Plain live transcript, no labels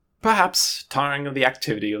Perhaps tiring of the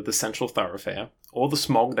activity of the central thoroughfare, or the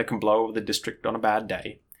smog that can blow over the district on a bad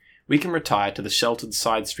day, we can retire to the sheltered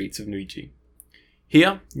side streets of Nuiji.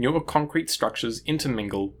 Here, newer concrete structures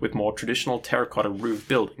intermingle with more traditional terracotta roof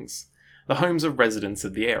buildings, the homes of residents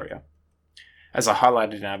of the area. As I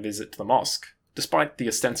highlighted in our visit to the mosque, despite the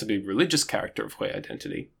ostensibly religious character of Hui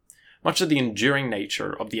identity, much of the enduring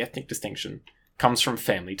nature of the ethnic distinction comes from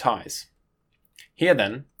family ties. Here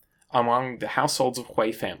then, among the households of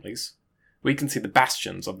Hui families, we can see the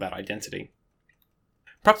bastions of that identity.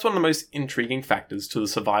 Perhaps one of the most intriguing factors to the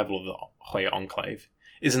survival of the Hui enclave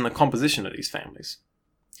is in the composition of these families.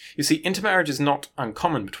 You see, intermarriage is not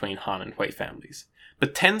uncommon between Han and Hui families,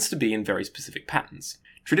 but tends to be in very specific patterns.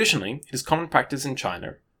 Traditionally, it is common practice in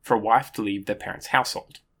China for a wife to leave their parents'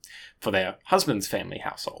 household, for their husband's family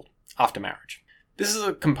household, after marriage. This is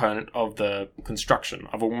a component of the construction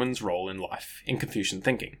of a woman's role in life in Confucian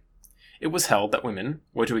thinking. It was held that women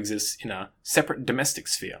were to exist in a separate domestic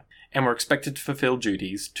sphere, and were expected to fulfill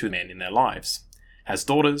duties to men in their lives, as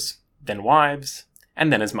daughters, then wives,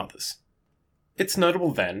 and then as mothers. It's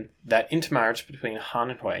notable then that intermarriage between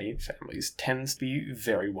Han and Hui families tends to be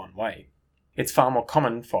very one way. It's far more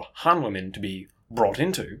common for Han women to be brought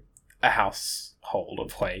into a household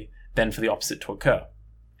of Hui than for the opposite to occur.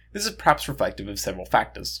 This is perhaps reflective of several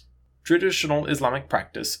factors. Traditional Islamic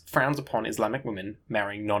practice frowns upon Islamic women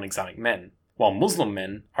marrying non-Islamic men, while Muslim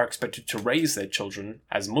men are expected to raise their children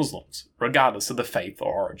as Muslims, regardless of the faith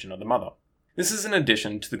or origin of the mother. This is in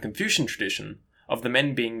addition to the Confucian tradition of the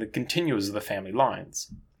men being the continuers of the family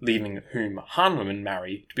lines, leaving whom Han women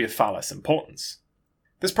marry to be of far less importance.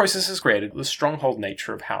 This process has created the stronghold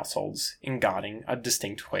nature of households in guarding a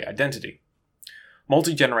distinct Hui identity.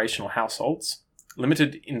 Multi-generational households,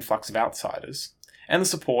 limited influx of outsiders, and the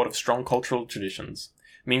support of strong cultural traditions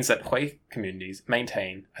means that Hui communities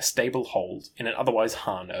maintain a stable hold in an otherwise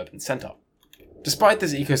Han urban centre. Despite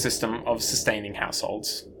this ecosystem of sustaining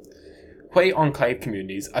households, Hui enclave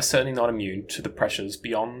communities are certainly not immune to the pressures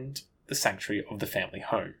beyond the sanctuary of the family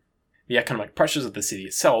home. The economic pressures of the city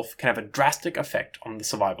itself can have a drastic effect on the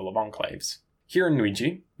survival of enclaves. Here in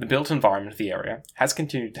Nuiji, the built environment of the area has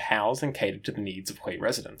continued to house and cater to the needs of Hui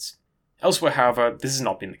residents. Elsewhere, however, this has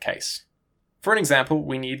not been the case. For an example,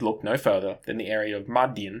 we need look no further than the area of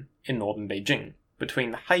Madian in northern Beijing,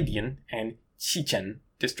 between the Haidian and Xichen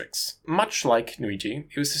districts. Much like Nuiji,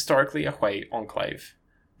 it was historically a Hui enclave,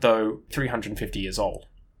 though 350 years old.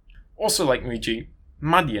 Also like Nuiji,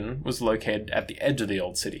 Madian was located at the edge of the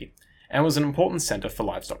old city, and was an important centre for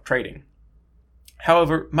livestock trading.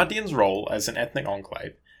 However, Madian's role as an ethnic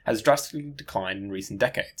enclave has drastically declined in recent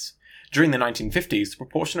decades. During the 1950s, the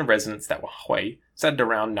proportion of residents that were Hui sat at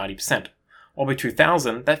around 90%, while by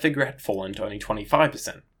 2000 that figure had fallen to only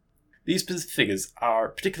 25%. These figures are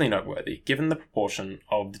particularly noteworthy given the proportion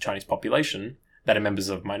of the Chinese population that are members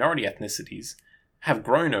of minority ethnicities have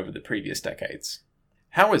grown over the previous decades.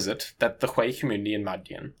 How is it that the Hui community in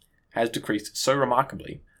Madian has decreased so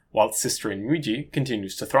remarkably, while its sister in Nuiji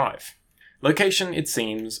continues to thrive? Location, it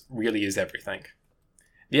seems, really is everything.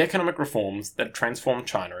 The economic reforms that transformed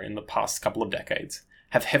China in the past couple of decades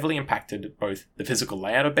have heavily impacted both the physical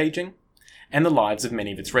layout of Beijing and the lives of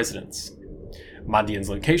many of its residents. Madian's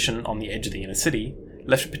location on the edge of the inner city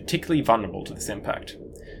left it particularly vulnerable to this impact.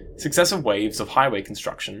 Successive waves of highway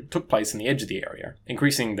construction took place in the edge of the area,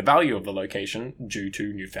 increasing the value of the location due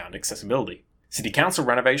to newfound accessibility. City council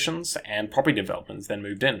renovations and property developments then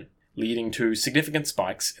moved in, leading to significant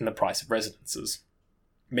spikes in the price of residences.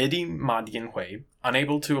 Many Madian Hui,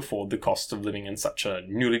 unable to afford the cost of living in such a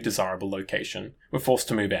newly desirable location, were forced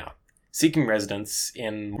to move out, seeking residence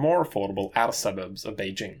in more affordable outer suburbs of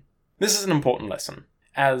Beijing. This is an important lesson.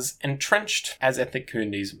 As entrenched as ethnic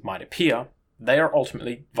communities might appear, they are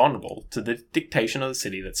ultimately vulnerable to the dictation of the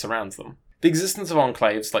city that surrounds them. The existence of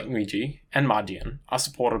enclaves like Nuiji and Madian are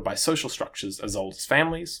supported by social structures as old as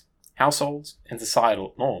families, households, and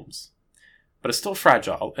societal norms, but are still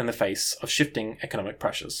fragile in the face of shifting economic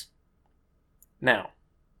pressures. Now,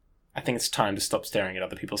 I think it's time to stop staring at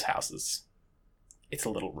other people's houses. It's a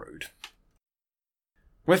little rude.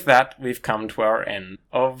 With that, we've come to our end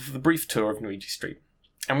of the brief tour of Nuiji Street,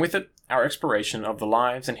 and with it, our exploration of the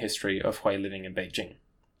lives and history of Hui living in Beijing.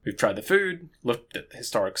 We've tried the food, looked at the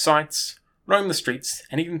historic sites, roamed the streets,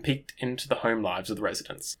 and even peeked into the home lives of the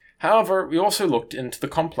residents. However, we also looked into the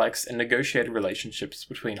complex and negotiated relationships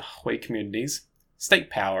between Hui communities, state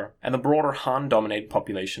power, and the broader Han-dominated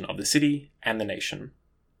population of the city and the nation.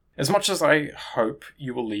 As much as I hope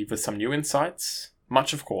you will leave with some new insights,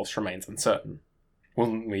 much of course remains uncertain. Will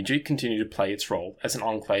Nuiji continue to play its role as an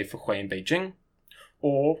enclave for Hui in Beijing,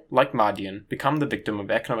 or, like Madian, become the victim of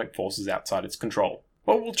economic forces outside its control?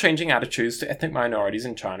 What will changing attitudes to ethnic minorities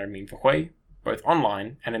in China mean for Hui, both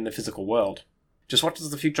online and in the physical world? Just what does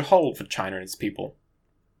the future hold for China and its people?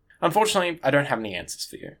 Unfortunately, I don't have any answers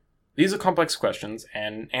for you. These are complex questions,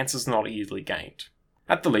 and answers not easily gained.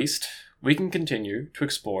 At the least, we can continue to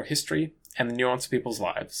explore history and the nuance of people's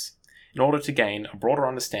lives, in order to gain a broader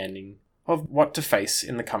understanding of what to face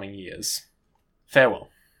in the coming years. Farewell,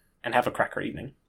 and have a cracker evening.